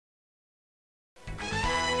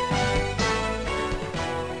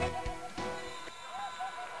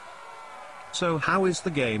So how is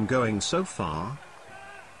the game going so far?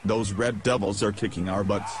 Those Red Devils are kicking our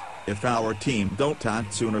butts. If our team don't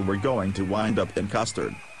act sooner, we're going to wind up in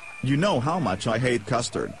custard. You know how much I hate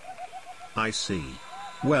custard. I see.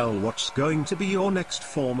 Well, what's going to be your next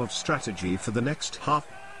form of strategy for the next half?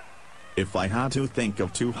 If I had to think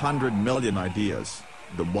of 200 million ideas,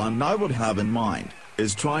 the one I would have in mind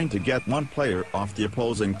is trying to get one player off the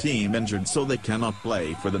opposing team injured so they cannot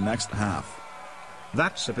play for the next half.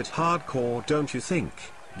 That's a bit hardcore, don't you think?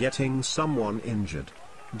 Getting someone injured.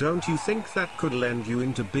 Don't you think that could land you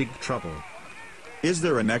into big trouble? Is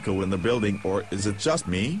there an echo in the building, or is it just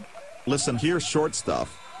me? Listen here, short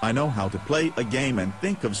stuff. I know how to play a game and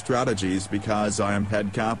think of strategies because I am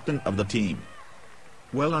head captain of the team.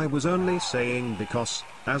 Well, I was only saying because,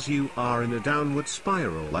 as you are in a downward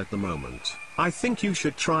spiral at the moment, I think you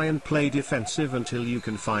should try and play defensive until you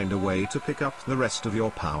can find a way to pick up the rest of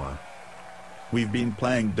your power. We've been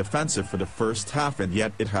playing defensive for the first half and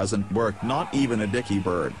yet it hasn't worked, not even a dicky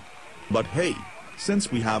bird. But hey, since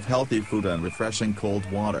we have healthy food and refreshing cold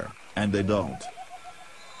water, and they don't,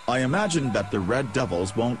 I imagine that the Red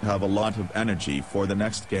Devils won't have a lot of energy for the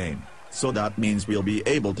next game, so that means we'll be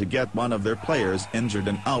able to get one of their players injured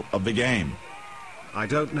and out of the game. I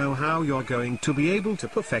don't know how you're going to be able to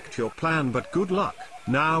perfect your plan, but good luck.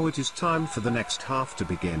 Now it is time for the next half to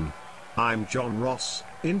begin. I'm John Ross,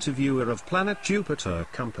 interviewer of Planet Jupiter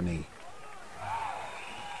Company.